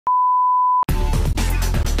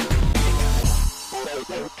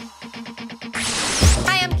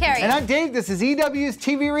Hi, I'm Carrie. And I'm Dave. This is EW's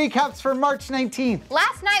TV recaps for March 19th.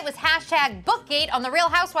 Last night was hashtag Bookgate on the Real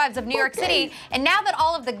Housewives of New York City. And now that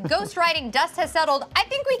all of the ghostwriting dust has settled, I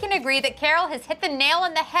think we can agree that Carole has hit the nail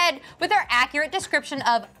on the head with her accurate description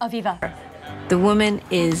of Aviva. The woman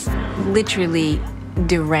is literally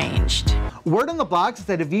deranged. Word on the blogs is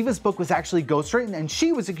that Aviva's book was actually ghostwritten, and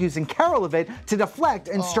she was accusing Carole of it to deflect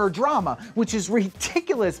and stir drama, which is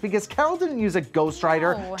ridiculous because Carole didn't use a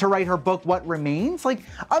ghostwriter to write her book, What Remains. Like,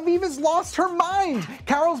 Aviva's lost her mind.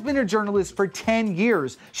 Carole's been a journalist for 10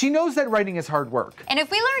 years. She knows that writing is hard work. And if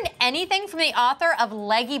we learned anything from the author of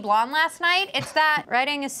Leggy Blonde last night, it's that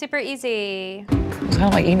writing is super easy. It was kind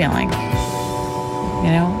of like emailing.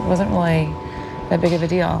 You know, it wasn't really that big of a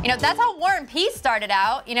deal. You know, that's how War and Peace started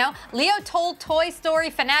out, you know? Leo told Toy Story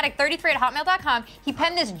Fanatic 33 at hotmail.com he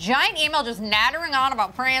penned this giant email just nattering on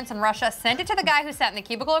about France and Russia, sent it to the guy who sat in the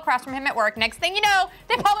cubicle across from him at work. Next thing you know,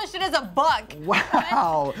 they published it as a book.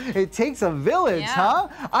 Wow, it takes a village, huh?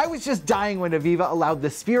 I was just dying when Aviva allowed the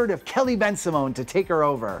spirit of Kelly Bensimon to take her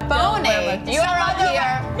over. Boning. You're up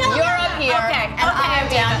here. You're up here. Okay. And I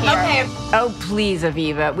am down here. Okay. Oh, please,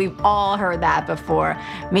 Aviva. We've all heard that before.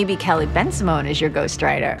 Maybe Kelly Bensimon is your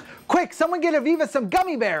ghostwriter. Quick, someone get Aviva some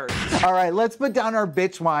gummy bears. All right, let's put down our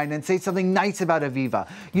bitch wine and say something nice about Aviva.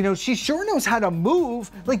 You know, she sure knows how to move.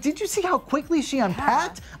 Like, did you see how quickly she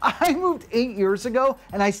unpacked? I moved 8 years ago,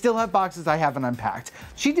 and I still have boxes I haven't unpacked.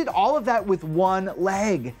 She did all of that with one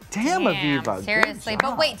leg. Damn, Aviva. Seriously,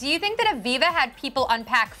 but wait, do you think that Aviva had people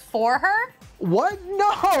unpack for her? What?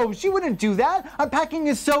 No, she wouldn't do that. Unpacking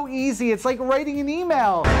is so easy. It's like writing an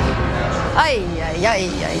email. Ay, ay, ay,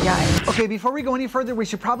 ay, ay. Okay, before we go any further, we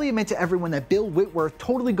should probably admit to everyone that Bill Whitworth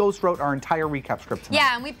totally ghost wrote our entire recap script tonight.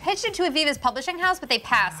 Yeah, and we pitched it to Aviva's publishing house, but they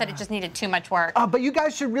passed, said it just needed too much work. But you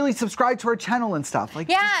guys should really subscribe to our channel and stuff. Like,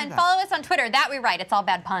 yeah, and follow us on Twitter. That we write. It's all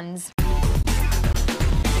bad puns.